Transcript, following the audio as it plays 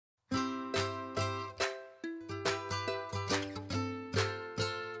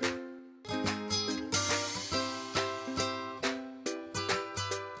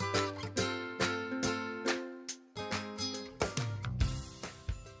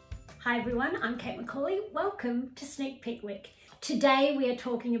Hi everyone, I'm Kate McCauley. Welcome to Sneak Peek Week. Today we are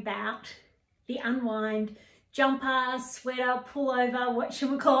talking about the Unwind jumper, sweater, pullover, what should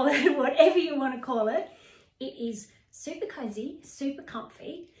we call it, whatever you want to call it. It is super cozy, super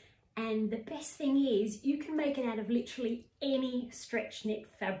comfy, and the best thing is you can make it out of literally any stretch knit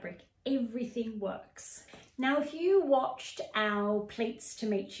fabric. Everything works. Now, if you watched our Pleats to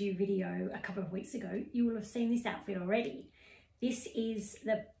Meet You video a couple of weeks ago, you will have seen this outfit already. This is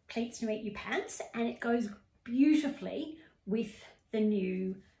the Pleats to Meet You pants, and it goes beautifully with the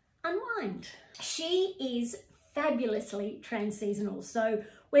new Unwind. She is fabulously trans-seasonal, so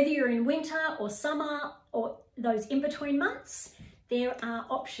whether you're in winter or summer or those in-between months, there are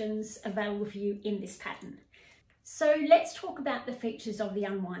options available for you in this pattern. So let's talk about the features of the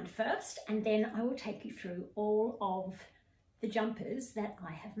Unwind first, and then I will take you through all of the jumpers that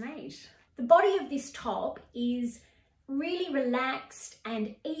I have made. The body of this top is really relaxed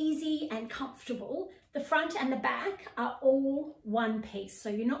and easy and comfortable. The front and the back are all one piece, so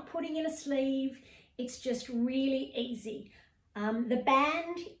you're not putting in a sleeve. It's just really easy. The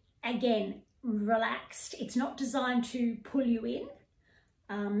band, again, relaxed. It's not designed to pull you in.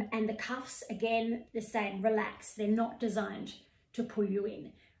 And the cuffs, again, the same, relaxed. They're not designed to pull you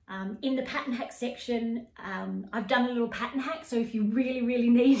in. In the pattern hack section, I've done a little pattern hack, so if you really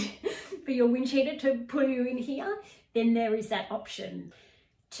need for your windcheater to pull you in here, then there is that option.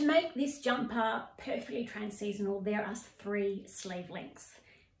 To make this jumper perfectly trans-seasonal, there are 3 sleeve lengths.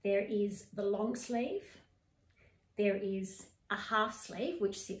 There is the long sleeve, there is a half sleeve,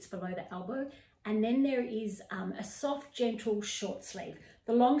 which sits below the elbow, and then there is a soft, gentle short sleeve.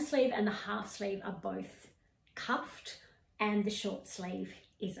 The long sleeve and the half sleeve are both cuffed, and the short sleeve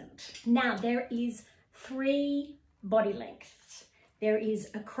isn't. Now, there is 3 body lengths. There is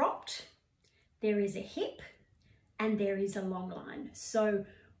a cropped, there is a hip, and there is a long line. So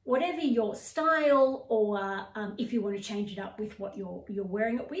whatever your style, or if you want to change it up with what you're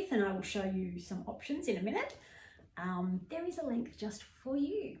wearing it with, and I will show you some options in a minute, there is a length just for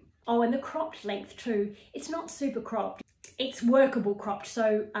you. Oh, and the cropped length too, it's not super cropped. It's workable cropped,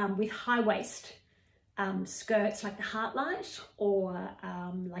 so with high waist skirts like the Heartlight or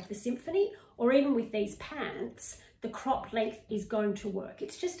like the Symphony, or even with these pants, the cropped length is going to work.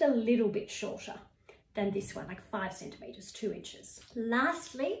 It's just a little bit shorter than this one, like 5 centimeters, 2 inches.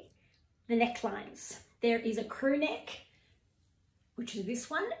 Lastly, the necklines. There is a crew neck, which is this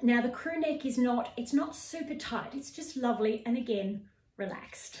one. Now the crew neck is it's not super tight, it's just lovely, and again,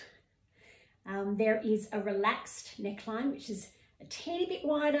 relaxed. There is a relaxed neckline, which is a teeny bit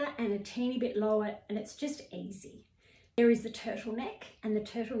wider and a teeny bit lower, and it's just easy. There is the turtleneck, and the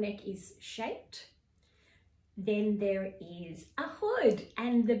turtleneck is shaped. Then there is a hood,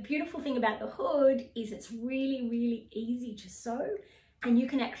 and the beautiful thing about the hood is it's really easy to sew, and you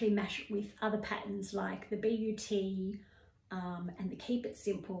can actually match it with other patterns like the BUT and the Keep It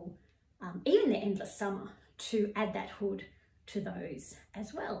Simple, even the Endless Summer, to add that hood to those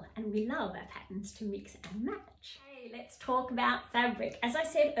as well. And we love our patterns to mix and match. Okay, let's talk about fabric. As I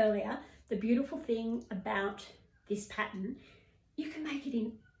said earlier, the beautiful thing about this pattern, you can make it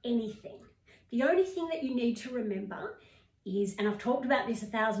in anything. The only thing that you need to remember is, and I've talked about this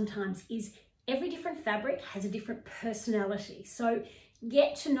 1,000 times, is every different fabric has a different personality. So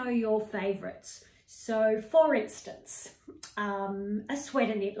get to know your favorites. So for instance, a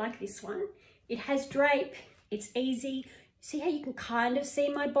sweater knit like this one, it has drape, it's easy. See how you can kind of see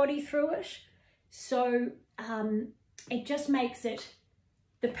my body through it? So it just makes it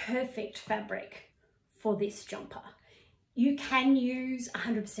the perfect fabric for this jumper. You can use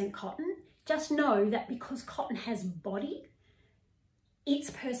 100% cotton. Just know that because cotton has body,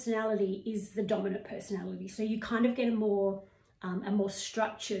 its personality is the dominant personality. So you kind of get a more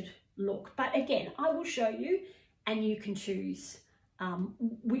structured look. But again, I will show you, and you can choose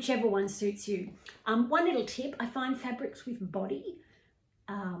whichever one suits you. One little tip, I find fabrics with body,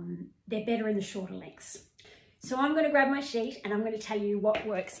 they're better in the shorter lengths. So I'm going to grab my sheet and I'm going to tell you what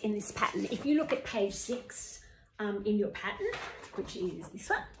works in this pattern. If you look at page 6 in your pattern, which is this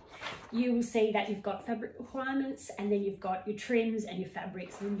one, you will see that you've got fabric requirements, and then you've got your trims and your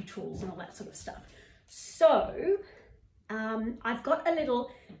fabrics and your tools and all that sort of stuff. So I've got a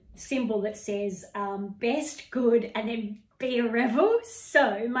little symbol that says best, good, and then be a rebel.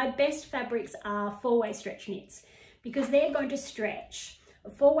 So my best fabrics are 4-way stretch knits, because they're going to stretch.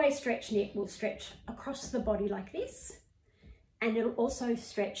 A 4-way stretch knit will stretch across the body like this, and it'll also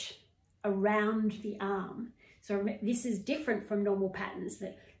stretch around the arm. So this is different from normal patterns.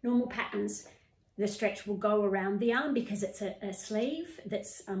 That normal patterns, the stretch will go around the arm because it's a sleeve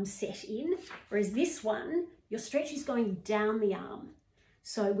that's set in, whereas this one, your stretch is going down the arm.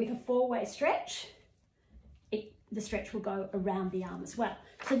 So with a 4-way stretch, the stretch will go around the arm as well.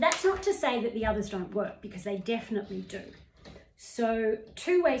 So that's not to say that the others don't work, because they definitely do. So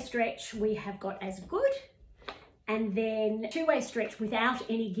 2-way stretch we have got as good, and then 2-way stretch without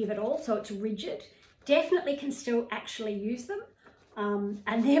any give at all, so it's rigid, definitely can still actually use them.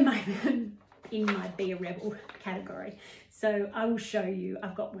 And they're in my Be a Rebel category. So I will show you,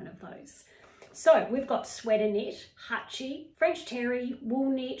 I've got one of those. So we've got sweater knit, hutchie, French terry,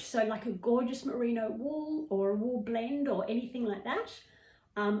 wool knit, so like a gorgeous merino wool or a wool blend or anything like that.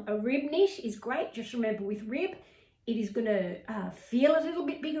 A rib knit is great. Just remember, with rib, it is going to feel a little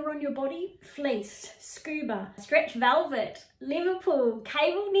bit bigger on your body. Fleece, scuba, stretch velvet, Liverpool,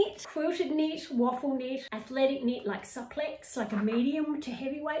 cable knit, quilted knit, waffle knit, athletic knit like supplex, like a medium to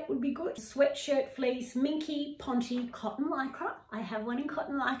heavyweight would be good. Sweatshirt, fleece, minky, ponte, cotton lycra. I have one in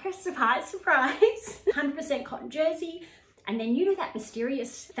cotton lycra, surprise, surprise. 100% cotton jersey. And then you know that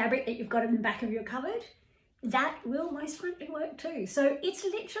mysterious fabric that you've got in the back of your cupboard? That will most likely work too. So it's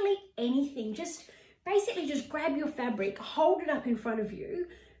literally anything. Basically just grab your fabric, hold it up in front of you,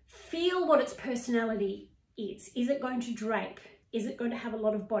 feel what its personality is. Is it going to drape? Is it going to have a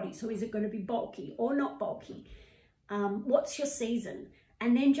lot of body? So is it going to be bulky or not bulky? What's your season?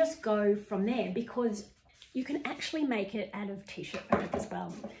 And then just go from there, because you can actually make it out of t-shirt fabric as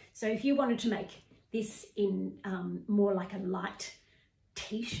well. So if you wanted to make this in more like a light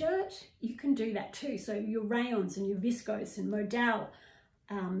t-shirt, you can do that too. So your rayons and your viscose and modal,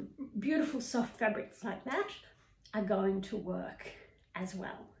 beautiful soft fabrics like that are going to work as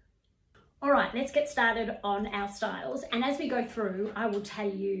well. All right, let's get started on our styles. And as we go through, I will tell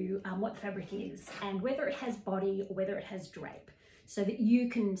you what the fabric is and whether it has body or whether it has drape, so that you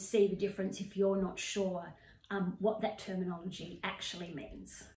can see the difference if you're not sure what that terminology actually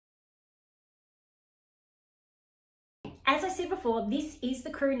means. As I said before, this is the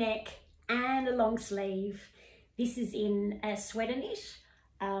crew neck and a long sleeve. This is in a sweater knit.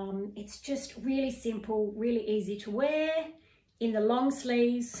 It's just really simple, really easy to wear in the long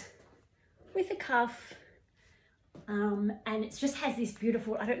sleeves with a cuff. And it just has this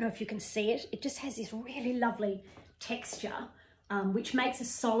beautiful, I don't know if you can see it, it just has this really lovely texture, which makes a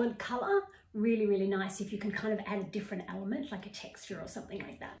solid color really, really nice if you can kind of add a different element, like a texture or something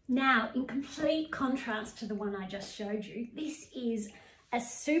like that. Now, in complete contrast to the one I just showed you, this is a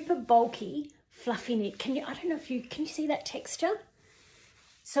super bulky, fluffy knit. Can you see that texture?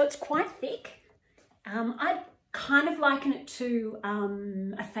 So it's quite thick. I'd kind of liken it to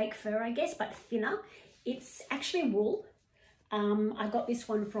a fake fur, I guess, but thinner. It's actually wool. I got this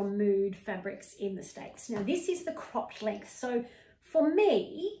one from Mood Fabrics in the States. Now this is the cropped length. So for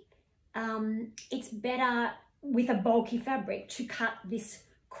me, it's better with a bulky fabric to cut this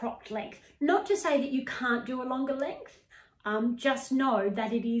cropped length. Not to say that you can't do a longer length, just know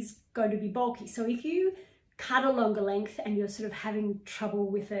that it is going to be bulky. So if you cut a longer length and you're sort of having trouble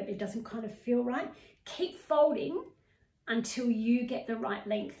with it, it doesn't kind of feel right, keep folding until you get the right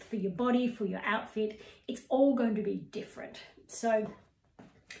length for your body, for your outfit. It's all going to be different. So you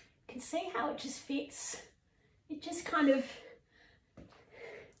can see how it just fits. It just kind of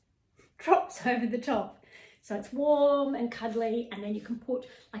drops over the top. So it's warm and cuddly, and then you can put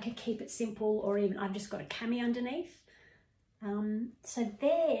like a keep it simple, or even I've just got a cami underneath. So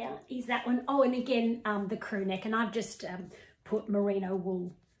there is that one. Oh, and again, the crew neck, and I've just put merino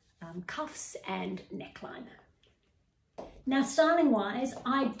wool cuffs and neckline. Now, styling wise,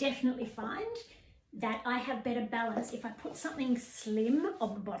 I definitely find that I have better balance if I put something slim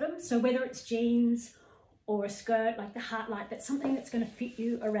on the bottom. So whether it's jeans or a skirt like the Heartlight, but something that's going to fit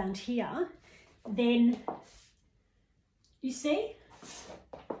you around here, then you see,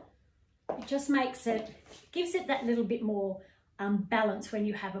 it just makes it, gives it that little bit more balance when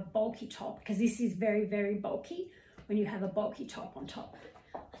you have a bulky top, because this is very, very bulky when you have a bulky top on top.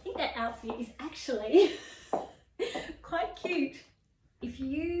 I think that outfit is actually quite cute. If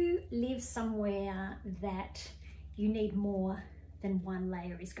you live somewhere that you need more than one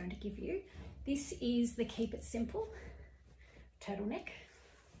layer is going to give you, this is the Keep It Simple turtleneck.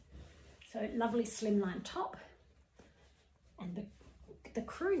 So lovely slimline top, and the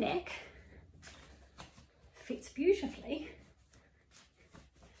crew neck fits beautifully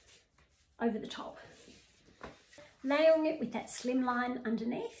over the top. Layering it with that slimline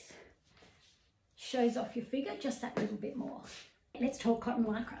underneath shows off your figure just that little bit more. Let's talk cotton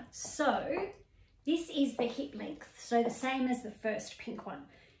lycra. So this is the hip length, so the same as the first pink one.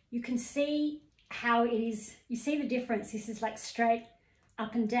 You can see how it is, you see the difference. This is like straight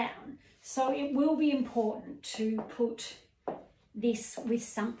up and down. So it will be important to put this with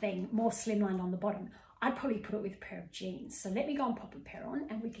something more slimline on the bottom. I'd probably put it with a pair of jeans. So let me go and pop a pair on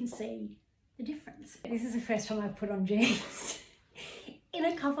and we can see the difference. This is the first time I've put on jeans in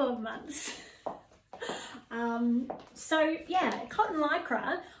a couple of months. So yeah, cotton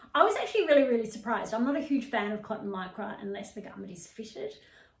lycra, I was actually really surprised. I'm not a huge fan of cotton lycra unless the garment is fitted.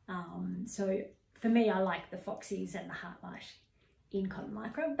 So for me, I like the foxies and the heartlight in cotton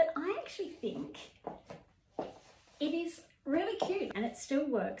lycra, but I actually think it is really cute and it still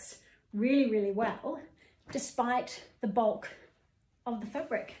works really well despite the bulk of the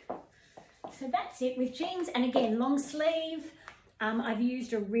fabric. So that's it with jeans, and again, long sleeve. I've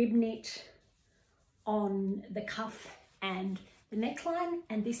used a rib knit on the cuff and the neckline,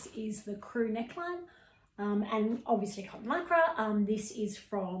 and this is the crew neckline, and obviously cotton lycra. This is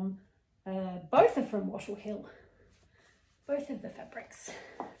from both are from Wattle Hill, both of the fabrics.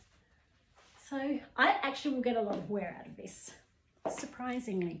 So I actually will get a lot of wear out of this,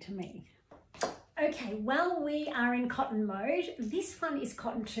 surprisingly to me. Okay, while we are in cotton mode, this one is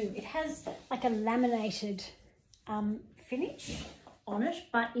cotton too. It has like a laminated finish on it,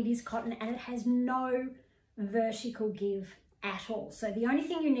 but it is cotton and it has no vertical give at all. So the only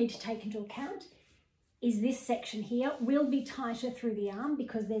thing you need to take into account is this section here will be tighter through the arm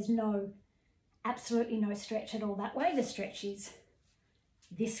because there's absolutely no stretch at all that way. The stretch is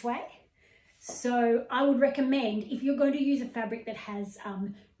this way. So I would recommend, if you're going to use a fabric that has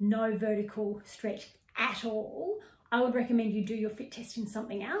no vertical stretch at all, I would recommend you do your fit test in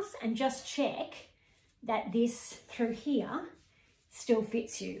something else and just check that this through here still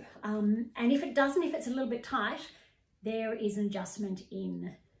fits you. And if it doesn't, if it's a little bit tight, there is an adjustment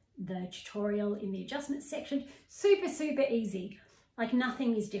in the tutorial in the adjustment section. Super easy. Like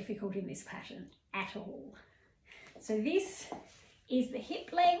nothing is difficult in this pattern at all. So this is the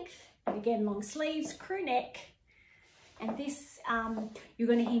hip length. And again, long sleeves, crew neck, and this, you're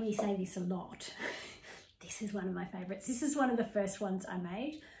going to hear me say this a lot. This is one of my favorites. This is one of the first ones I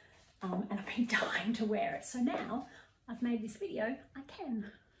made, and I've been dying to wear it. So now I've made this video, I can.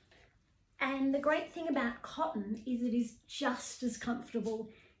 And the great thing about cotton is it is just as comfortable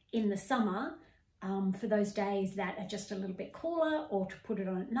in the summer for those days that are just a little bit cooler, or to put it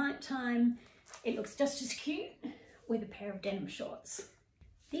on at night time. It looks just as cute with a pair of denim shorts.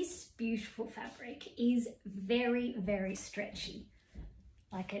 This beautiful fabric is very stretchy.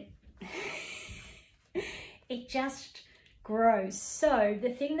 Like it just grows. So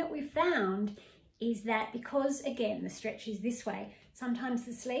the thing that we found is that because, again, the stretch is this way, sometimes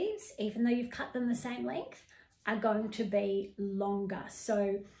the sleeves, even though you've cut them the same length, are going to be longer.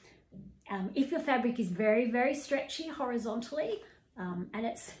 So if your fabric is very stretchy horizontally, and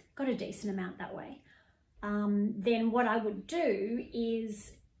it's got a decent amount that way, then what I would do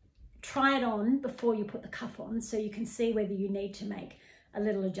is try it on before you put the cuff on so you can see whether you need to make a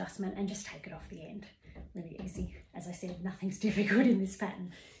little adjustment, and just take it off the end. Really easy. As I said, nothing's difficult in this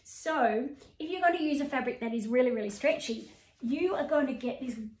pattern. So if you're going to use a fabric that is really stretchy, you are going to get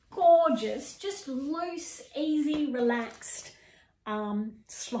this gorgeous, just loose, easy, relaxed,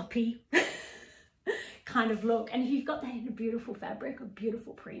 sloppy kind of look. And if you've got that in a beautiful fabric or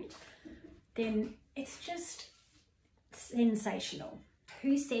beautiful print, then it's just sensational.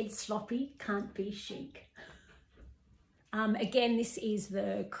 Who said sloppy can't be chic? Again, this is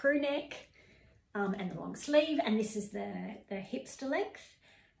the crew neck and the long sleeve, and this is the hipster length.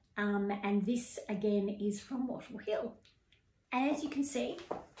 And this again is from Wattle Hill. And as you can see,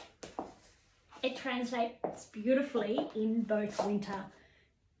 it translates beautifully in both winter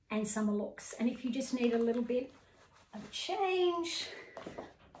and summer looks. And if you just need a little bit of a change,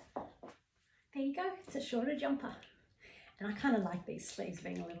 there you go, it's a shorter jumper. And I kind of like these sleeves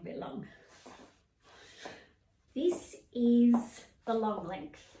being a little bit long. This is the long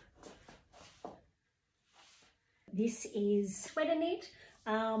length. This is sweater knit.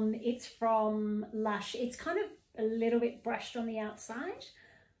 It's from Lush. It's kind of a little bit brushed on the outside.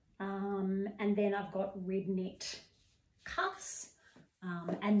 And then I've got rib knit cuffs.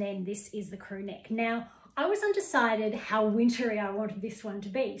 And then this is the crew neck. Now, I was undecided how wintry I wanted this one to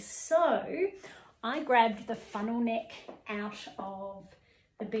be. So I grabbed the funnel neck out of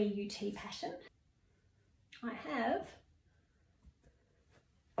the BUT pattern. I have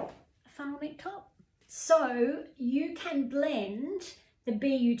a funnel neck top. So you can blend the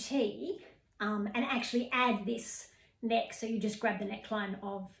BUT and actually add this neck. So you just grab the neckline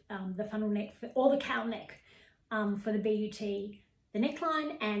of the funnel neck or the cowl neck for the BUT, the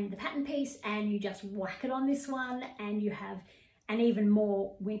neckline and the pattern piece, and you just whack it on this one and you have an even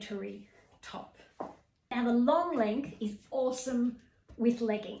more wintry top. Now the long length is awesome with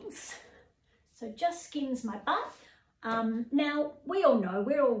leggings. So just skims my butt. Now we all know,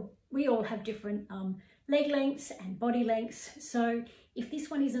 we all have different leg lengths and body lengths. So if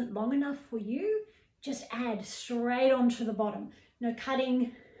this one isn't long enough for you, just add straight onto the bottom. No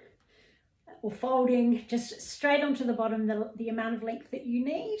cutting or folding, just straight onto the bottom the amount of length that you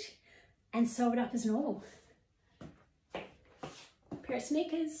need and sew it up as normal. Pair of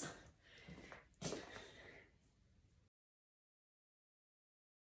sneakers.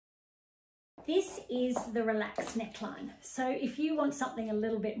 This is the relaxed neckline. So if you want something a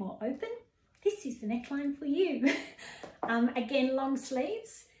little bit more open, this is the neckline for you. Again, long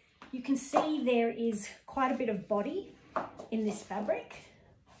sleeves. You can see there is quite a bit of body in this fabric,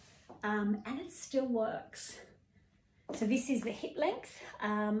 and it still works. So this is the hip length.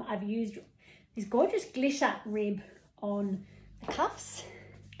 I've used this gorgeous glitter rib on the cuffs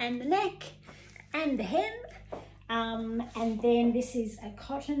and the neck and the hem. And then this is a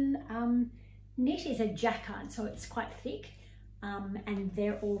cotton knit, is a jacquard, so it's quite thick. And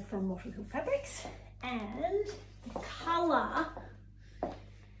they're all from Wattle Hill Fabrics. And the colour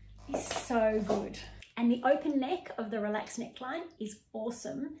is so good. And the open neck of the relaxed neckline is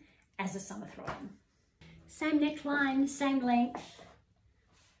awesome as a summer throw-on. Same neckline, same length,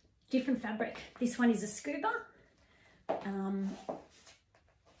 different fabric. This one is a scuba.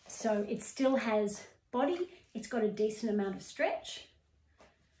 So it still has body. It's got a decent amount of stretch.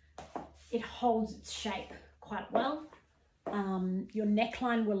 It holds its shape quite well. Your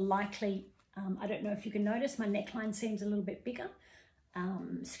neckline will likely, I don't know if you can notice, my neckline seems a little bit bigger.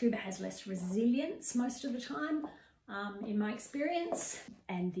 Scuba has less resilience most of the time, in my experience.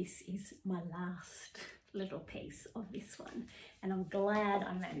 And this is my last little piece of this one. And I'm glad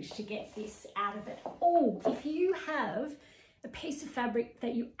I managed to get this out of it. Oh, if you have a piece of fabric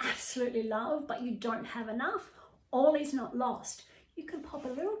that you absolutely love, but you don't have enough, all is not lost. You can pop a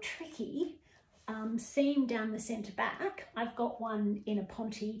little tricky seam down the center back. I've got one in a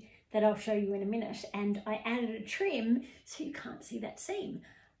ponte that I'll show you in a minute, and I added a trim so you can't see that seam.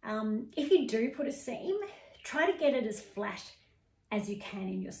 If you do put a seam, try to get it as flat as you can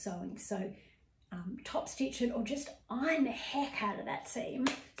in your sewing. So top stitch it or just iron the heck out of that seam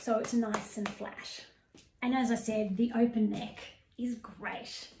so it's nice and flat. And as I said, the open neck is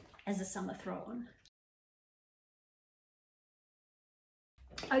great as a summer throw-on.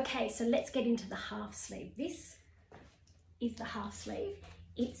 Okay, so let's get into the half sleeve. This is the half sleeve.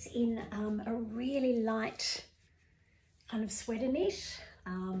 It's in a really light kind of sweater knit,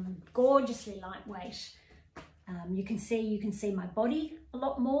 gorgeously lightweight. You can see my body a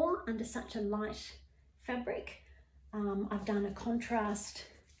lot more under such a light fabric. I've done a contrast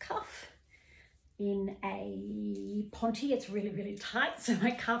cuff in a ponte. It's really, really tight, so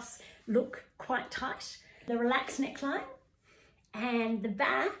my cuffs look quite tight. The relaxed neckline. And the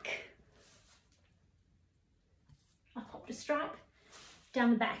back, I popped a stripe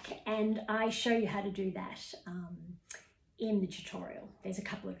down the back, and I show you how to do that in the tutorial. There's a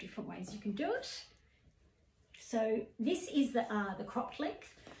couple of different ways you can do it. So this is the cropped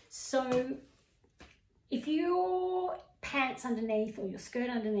length. So if your pants underneath or your skirt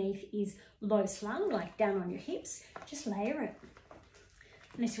underneath is low slung, like down on your hips, just layer it.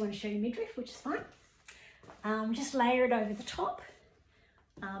 Unless you want to show your midriff, which is fine. Just layer it over the top,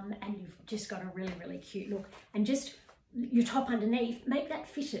 and you've just got a really, really cute look. And just your top underneath, make that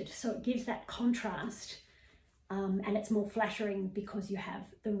fitted so it gives that contrast, and it's more flattering because you have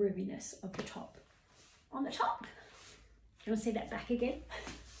the rubbiness of the top on the top. You want to see that back again?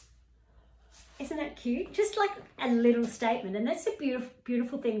 Isn't that cute? Just like a little statement. And that's a beautiful,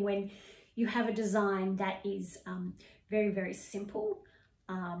 beautiful thing when you have a design that is very, very simple.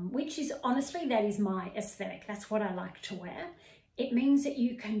 Which is honestly, that is my aesthetic. That's what I like to wear. It means that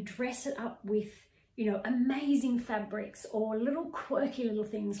you can dress it up with, you know, amazing fabrics or little quirky little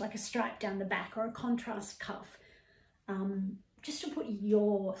things like a stripe down the back or a contrast cuff, just to put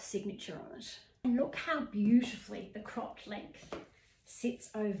your signature on it. And look how beautifully the cropped length sits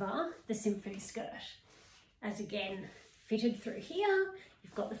over the symphony skirt. As again, fitted through here,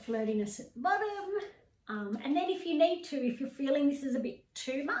 you've got the flirtiness at the bottom. And then if you need to, if you're feeling this is a bit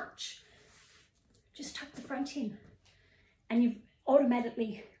too much, just tuck the front in and you've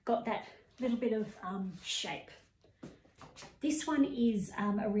automatically got that little bit of shape. This one is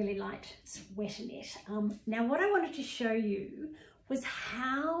a really light sweater knit. Now what I wanted to show you was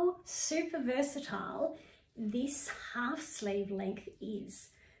how super versatile this half sleeve length is.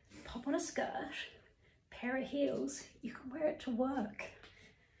 Pop on a skirt, pair of heels, you can wear it to work.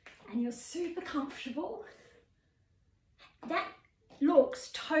 And you're super comfortable. That looks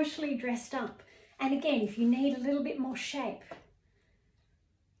totally dressed up. And again, if you need a little bit more shape,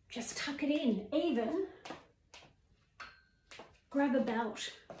 just tuck it in. Even grab a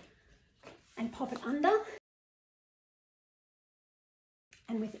belt and pop it under.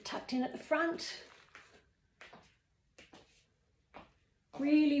 And with it tucked in at the front,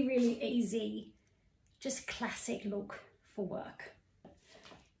 really, really easy, just classic look for work.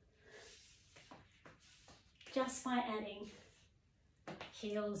 Just by adding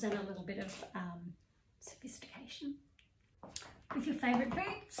heels and a little bit of sophistication. With your favourite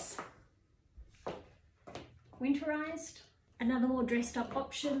boots, winterized. Another more dressed up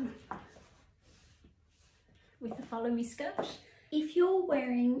option with the follow me skirt. If you're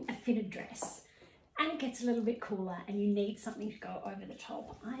wearing a fitted dress and it gets a little bit cooler and you need something to go over the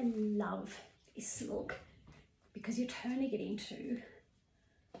top, I love this look because you're turning it into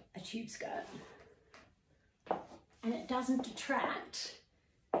a tube skirt and it doesn't detract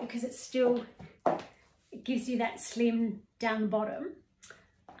because it gives you that slim down the bottom,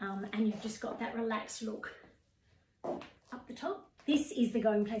 and you've just got that relaxed look up the top. This is the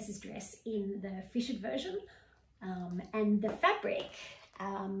Going Places dress in the fitted version, and the fabric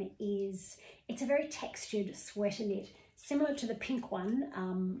it's a very textured sweater knit, similar to the pink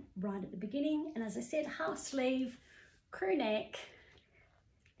one right at the beginning, and as I said, half sleeve, crew neck,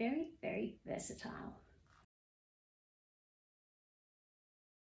 very, very versatile.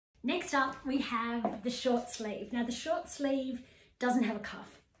 Next up, we have the short sleeve. Now the short sleeve doesn't have a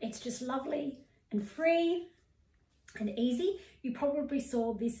cuff. It's just lovely and free and easy. You probably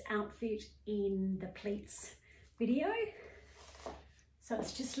saw this outfit in the pleats video. So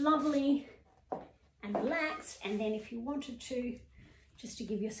it's just lovely and relaxed. And then if you wanted to, just to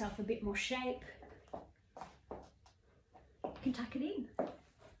give yourself a bit more shape, you can tuck it in.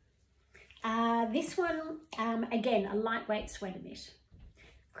 This one, again, a lightweight sweater knit.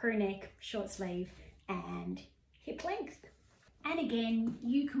 Crew neck, short sleeve and hip length. And again,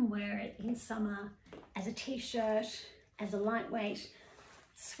 you can wear it in summer as a t-shirt, as a lightweight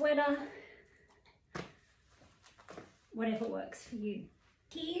sweater, whatever works for you.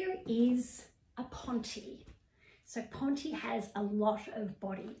 Here is a ponte. So ponte has a lot of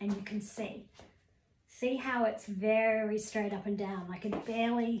body and you can see how it's very straight up and down, like it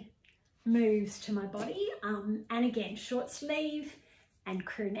barely moves to my body. And again, short sleeve and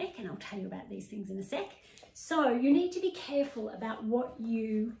crew neck, and I'll tell you about these things in a sec. So you need to be careful about what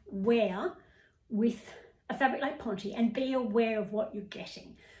you wear with a fabric like ponte and be aware of what you're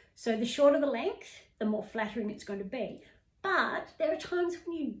getting. So the shorter the length, the more flattering it's going to be. But there are times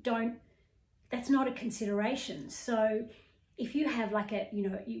when you don't, that's not a consideration. So if you have like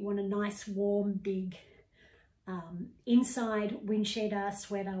you want a nice warm, big inside windcheater,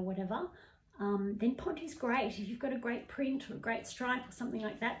 sweater, whatever, then ponte is great. If you've got a great print or a great stripe or something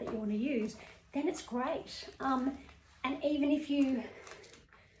like that that you want to use, then it's great. And even if you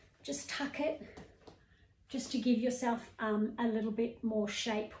just tuck it, just to give yourself a little bit more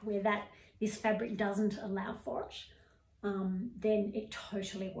shape where this fabric doesn't allow for it, then it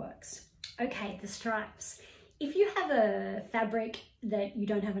totally works. Okay, the stripes. If you have a fabric that you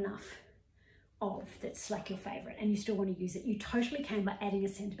don't have enough of, that's like your favorite, and you still want to use it, you totally can by adding a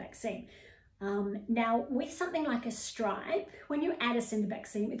centre back seam. Now with something like a stripe, when you add a centre back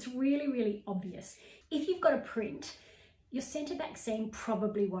seam, it's really, really obvious. If you've got a print, your centre back seam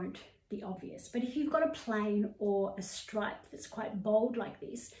probably won't be obvious, but if you've got a plain or a stripe that's quite bold like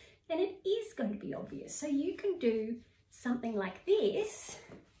this, then it is going to be obvious. So you can do something like this,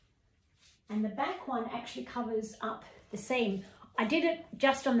 and the back one actually covers up the seam. I did it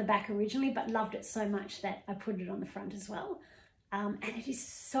just on the back originally, but loved it so much that I put it on the front as well. And it is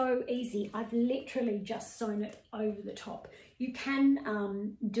so easy. I've literally just sewn it over the top. You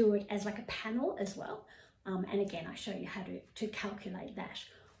can do it as like a panel as well. And again, I show you how to calculate that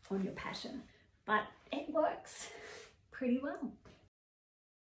on your pattern, but it works pretty well.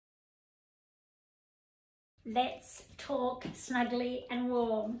 Let's talk snuggly and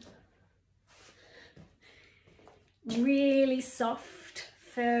warm. Really soft,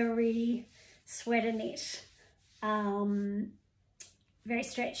 furry sweater knit. Very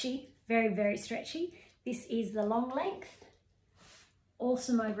stretchy, very, very stretchy. This is the long length.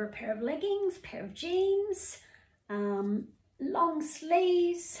 Awesome over a pair of leggings, pair of jeans, long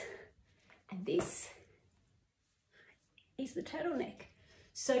sleeves, and this is the turtleneck.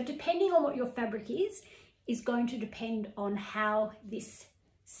 So depending on what your fabric is going to depend on how this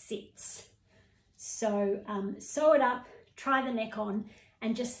sits. So sew it up, try the neck on,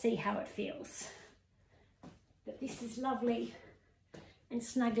 and just see how it feels. But this is lovely and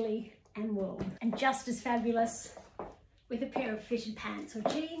snuggly and warm, and just as fabulous with a pair of fitted pants or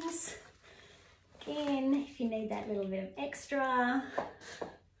jeans. Again, if you need that little bit of extra,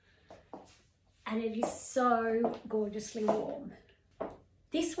 and it is so gorgeously warm.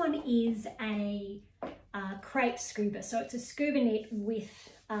 This one is a crepe scuba, so it's a scuba knit with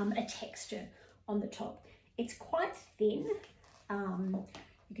a texture on the top. It's quite thin.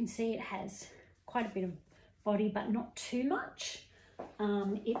 You can see it has quite a bit of body, but not too much.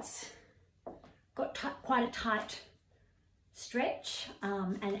 It's got quite a tight stretch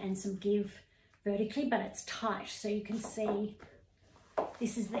and some give vertically, but it's tight, so you can see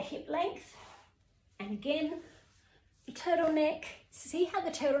this is the hip length. And again, the turtleneck, see how the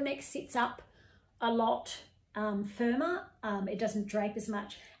turtleneck sits up a lot firmer, it doesn't drape as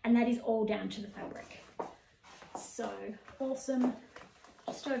much, and that is all down to the fabric. So awesome,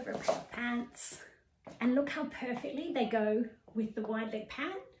 just over a pair of pants. And look how perfectly they go with the wide leg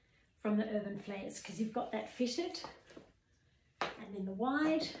pant from the Urban Flares, because you've got that fitted and then the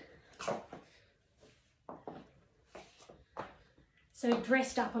wide. So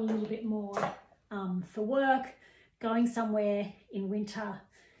dressed up a little bit more for work, going somewhere in winter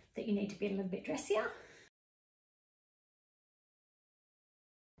that you need to be a little bit dressier.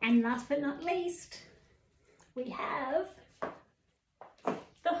 And last but not least, we have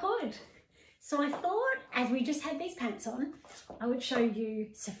the hood. So I thought, as we just had these pants on, I would show you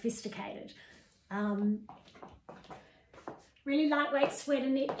sophisticated. Really lightweight sweater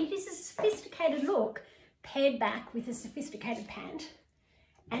knit. It is a sophisticated look paired back with a sophisticated pant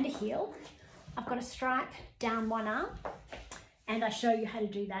and a heel. I've got a stripe down one arm, and I show you how to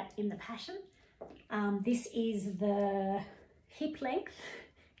do that in the pattern. This is the hip length,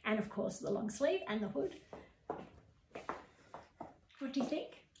 and of course the long sleeve and the hood. What do you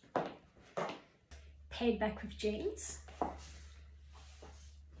think? Paired back with jeans.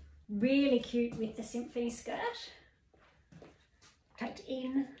 Really cute with the Symphony skirt, tucked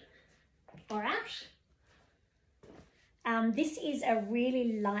in or out. This is a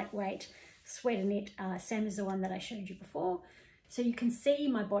really lightweight sweater knit, same as the one that I showed you before. So you can see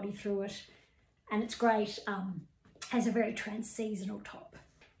my body through it, and it's great, has a very trans-seasonal top,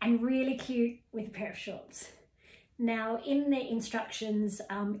 and really cute with a pair of shorts. Now in the instructions,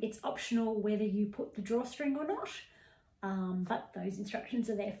 it's optional whether you put the drawstring or not, but those instructions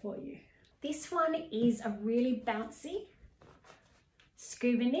are there for you. This one is a really bouncy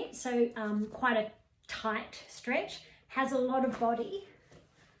scuba knit, so quite a tight stretch, has a lot of body,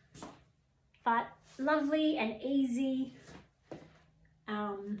 but lovely and easy.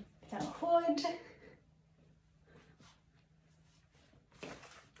 The hood,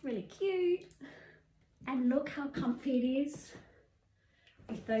 really cute. And look how comfy it is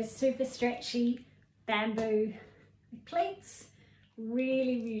with those super stretchy bamboo pleats.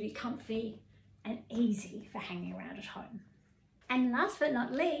 Really, really comfy and easy for hanging around at home. And last but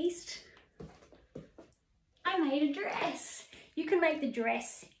not least, I made a dress. You can make the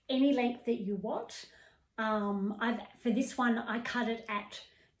dress any length that you want. For this one, I cut it at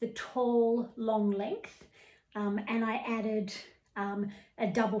the tall, long length, and I added a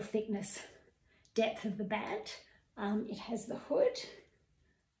double thickness depth of the band. It has the hood.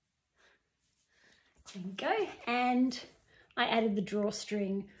 There we go. And I added the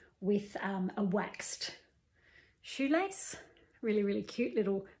drawstring with a waxed shoelace. Really, really cute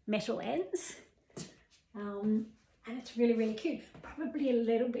little metal ends. And it's really, really cute. Probably a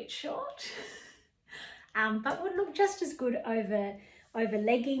little bit short, but would look just as good over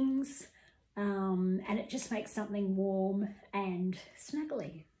leggings. And it just makes something warm and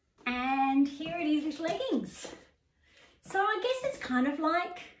snuggly. And here it is with leggings. So I guess it's kind of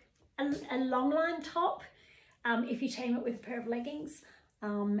like a long line top if you team it with a pair of leggings.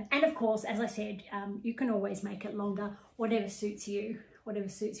 And of course, as I said, you can always make it longer, whatever suits you, whatever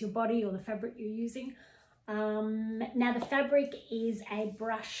suits your body or the fabric you're using. Now the fabric is a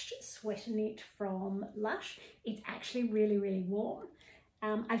brushed sweater knit from Lush. It's actually really, really warm.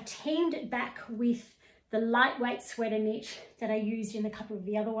 I've teamed it back with the lightweight sweater knit that I used in a couple of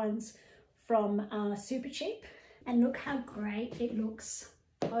the other ones from Super Cheap. And look how great it looks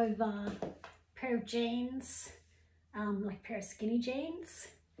over a pair of jeans, like a pair of skinny jeans.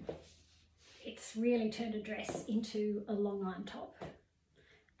 It's really turned a dress into a long line top.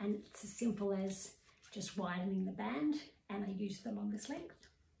 And it's as simple as just widening the band, and I used the longest length.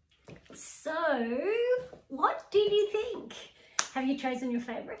 So what did you think? Have you chosen your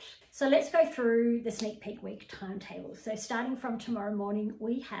favorite? So let's go through the sneak peek week timetable. So starting from tomorrow morning,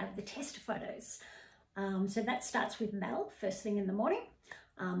 we have the test photos. So that starts with Mel first thing in the morning,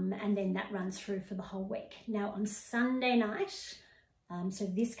 and then that runs through for the whole week. Now on Sunday night, so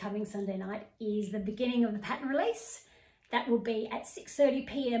this coming Sunday night is the beginning of the pattern release. That will be at 6:30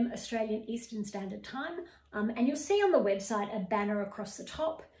 p.m. Australian Eastern Standard Time. And you'll see on the website a banner across the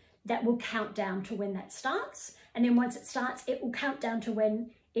top that will count down to when that starts. And then once it starts, it will count down to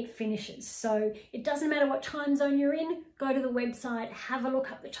when it finishes. So it doesn't matter what time zone you're in, go to the website, have a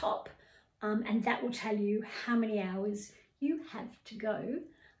look up the top, and that will tell you how many hours you have to go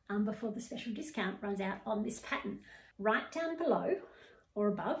before the special discount runs out on this pattern. Write down below or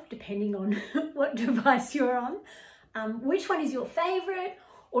above, depending on what device you're on, which one is your favorite,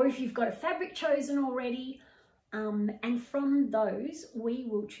 or if you've got a fabric chosen already. And from those, we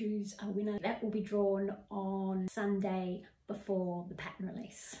will choose a winner that will be drawn on Sunday before the pattern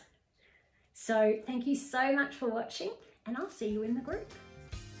release. So thank you so much for watching, and I'll see you in the group.